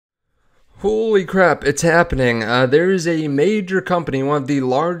Holy crap, it's happening. There is a major company, one of the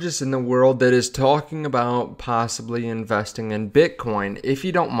largest in the world, that is talking about possibly investing in Bitcoin. If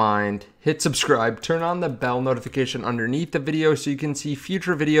you don't mind, hit subscribe, turn on the bell notification underneath the video so you can see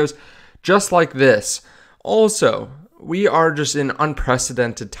future videos just like this. Also, we are just in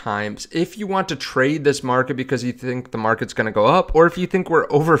unprecedented times. If you want to trade this market because you think the market's going to go up, or if you think we're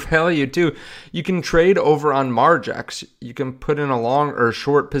overvalued too, you can trade over on Margex. You can put in a long or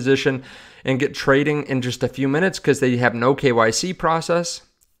short position and get trading in just a few minutes because they have no KYC process,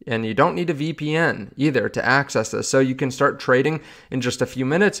 and you don't need a VPN either to access this. So you can start trading in just a few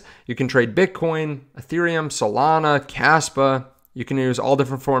minutes. You can trade Bitcoin, Ethereum, Solana, Caspa. You can use all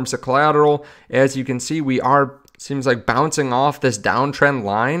different forms of collateral. As you can see, we are, seems like, bouncing off this downtrend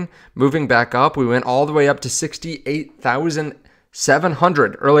line, moving back up. We went all the way up to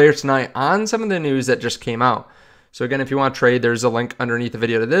 68,700 earlier tonight on some of the news that just came out. So again, if you want to trade, there's a link underneath the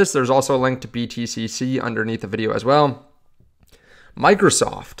video to this. There's also a link to BTCC underneath the video as well.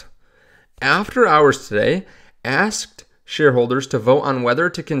 Microsoft, after hours today, asked shareholders to vote on whether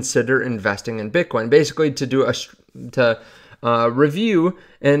to consider investing in Bitcoin. Basically, to do a review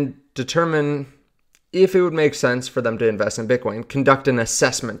and determine if it would make sense for them to invest in Bitcoin, conduct an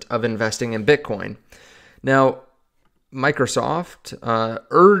assessment of investing in Bitcoin. Now, Microsoft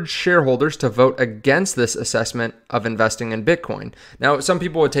urged shareholders to vote against this assessment of investing in Bitcoin. Now, some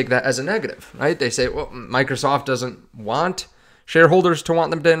people would take that as a negative, right? They say, well, Microsoft doesn't want shareholders to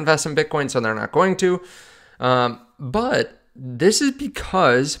want them to invest in Bitcoin, so they're not going to. But this is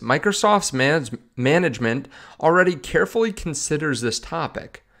because Microsoft's management already carefully considers this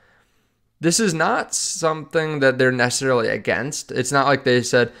topic. This is not something that they're necessarily against. It's not like they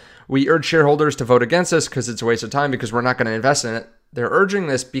said, we urge shareholders to vote against this because it's a waste of time because we're not going to invest in it. They're urging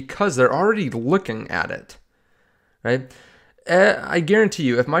this because they're already looking at it, right? I guarantee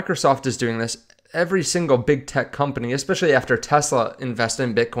you, if Microsoft is doing this, every single big tech company, especially after Tesla invested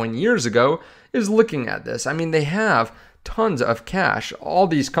in Bitcoin years ago, is looking at this. I mean, they have tons of cash. All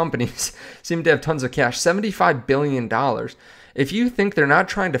these companies seem to have tons of cash, $75 billion. If you think they're not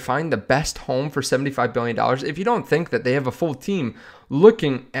trying to find the best home for $75 billion, if you don't think that they have a full team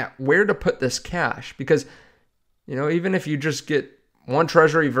looking at where to put this cash, because, you know, even if you just get one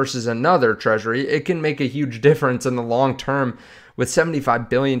treasury versus another treasury, it can make a huge difference in the long term with $75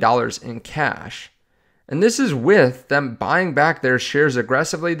 billion in cash. And this is with them buying back their shares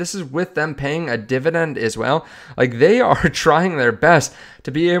aggressively. This is with them paying a dividend as well. Like, they are trying their best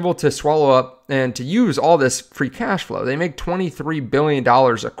to be able to swallow up and to use all this free cash flow. They make $23 billion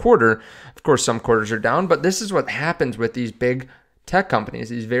a quarter. Of course, some quarters are down, but this is what happens with these big tech companies,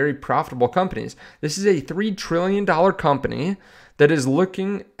 these very profitable companies. This is a $3 trillion company that is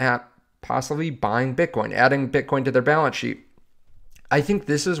looking at possibly buying Bitcoin, adding Bitcoin to their balance sheet. I think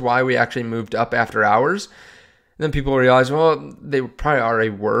this is why we actually moved up after hours. And then people realize, well, they probably already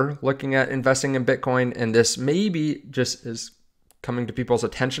were looking at investing in Bitcoin, and this maybe just is coming to people's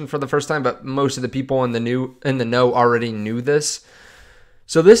attention for the first time, but most of the people in the know already knew this.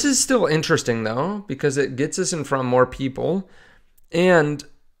 So this is still interesting though, because it gets us in front of more people. And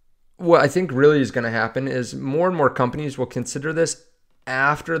what I think really is going to happen is more and more companies will consider this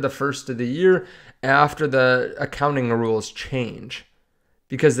after the first of the year, after the accounting rules change.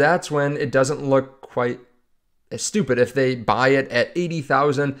 Because that's when it doesn't look quite as stupid. If they buy it at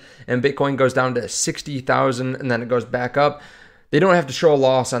 80,000 and Bitcoin goes down to 60,000 and then it goes back up, they don't have to show a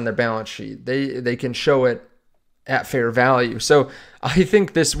loss on their balance sheet. They can show it at fair value. So I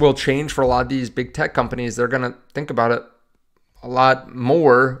think this will change for a lot of these big tech companies. They're going to think about it a lot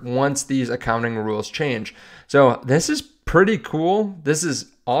more once these accounting rules change. So this is pretty cool. This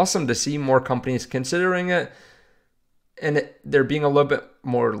is awesome to see more companies considering it. And they're being a little bit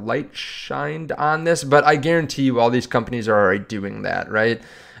more light shined on this, but I guarantee you all these companies are already doing that, right?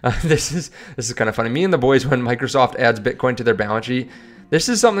 This is kind of funny. Me and the boys, when Microsoft adds Bitcoin to their balance sheet, this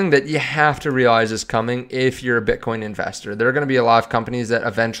is something that you have to realize is coming if you're a Bitcoin investor. There are going to be a lot of companies that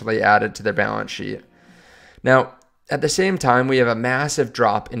eventually add it to their balance sheet. Now, at the same time, we have a massive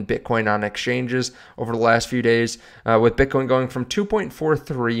drop in Bitcoin on exchanges over the last few days, with Bitcoin going from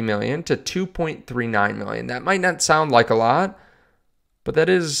 2.43 million to 2.39 million. That might not sound like a lot, but that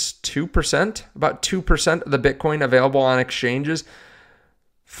is 2%, about 2% of the Bitcoin available on exchanges.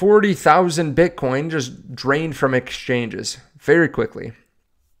 40,000 Bitcoin just drained from exchanges very quickly.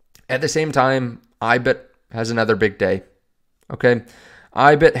 At the same time, IBIT has another big day. Okay,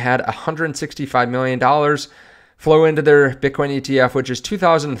 IBIT had $165 million flow into their Bitcoin ETF, which is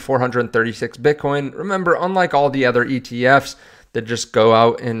 2,436 Bitcoin. Remember, unlike all the other ETFs that just go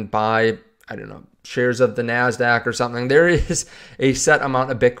out and buy, I don't know, shares of the NASDAQ or something, there is a set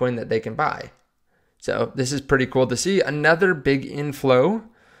amount of Bitcoin that they can buy. So this is pretty cool to see. Another big inflow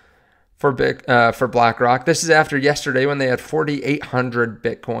for BlackRock. This is after yesterday when they had 4,800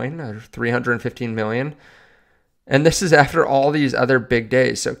 Bitcoin, or 315 million. And this is after all these other big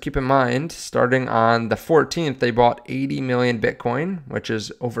days. So keep in mind, starting on the 14th, they bought 80 million Bitcoin, which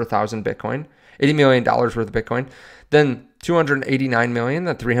is over 1,000 Bitcoin, $80 million worth of Bitcoin. Then 289 million,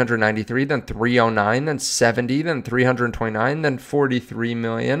 then 393, then 309, then 70, then 329, then 43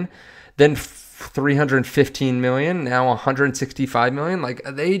 million, then 315 million, now 165 million. Like,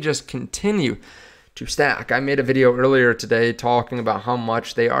 they just continue to stack. I made a video earlier today talking about how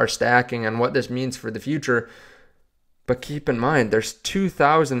much they are stacking and what this means for the future. But keep in mind, there's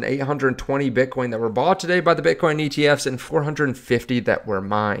 2,820 Bitcoin that were bought today by the Bitcoin ETFs and 450 that were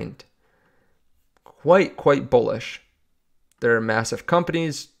mined. Quite bullish. There are massive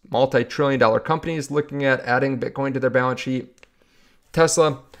companies, multi-trillion-dollar companies looking at adding Bitcoin to their balance sheet.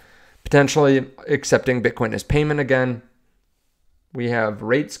 Tesla potentially accepting Bitcoin as payment again. We have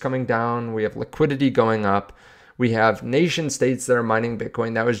rates coming down. We have liquidity going up. We have nation states that are mining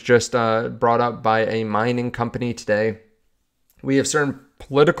Bitcoin. That was just brought up by a mining company today. We have certain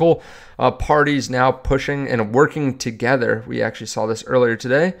political parties now pushing and working together. We actually saw this earlier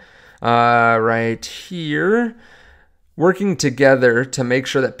today, right here. Working together to make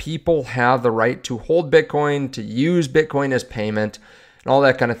sure that people have the right to hold Bitcoin, to use Bitcoin as payment, and all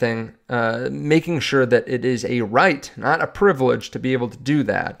that kind of thing. Making sure that it is a right, not a privilege, to be able to do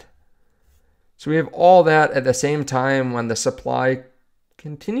that. So we have all that at the same time when the supply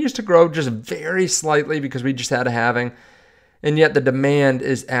continues to grow just very slightly because we just had a halving, and yet the demand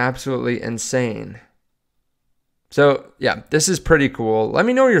is absolutely insane. So yeah, this is pretty cool. Let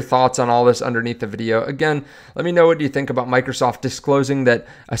me know your thoughts on all this underneath the video. Again, let me know what you think about Microsoft disclosing that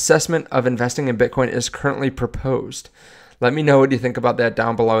assessment of investing in Bitcoin is currently proposed. Let me know what you think about that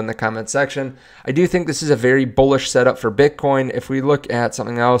down below in the comment section. I do think this is a very bullish setup for Bitcoin. If we look at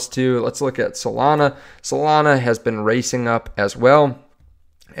something else too, let's look at Solana. Solana has been racing up as well.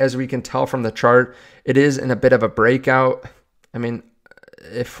 As we can tell from the chart, it is in a bit of a breakout. I mean,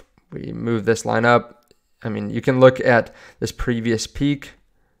 if we move this line up, I mean, you can look at this previous peak.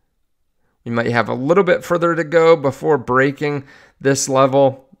 We might have a little bit further to go before breaking this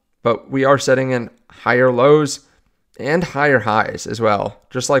level, but we are setting in higher lows and higher highs as well,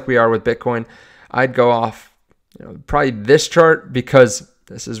 just like we are with Bitcoin. I'd go off, probably this chart, because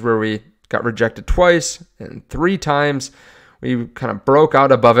this is where we got rejected twice and 3 times. We kind of broke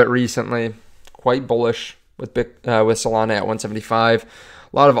out above it recently. Quite bullish with Solana at 175.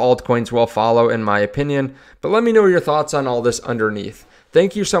 A lot of altcoins will follow, in my opinion. But let me know your thoughts on all this underneath.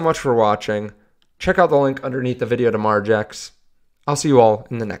 Thank you so much for watching. Check out the link underneath the video to Margex. I'll see you all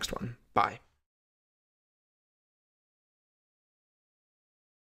in the next one. Bye.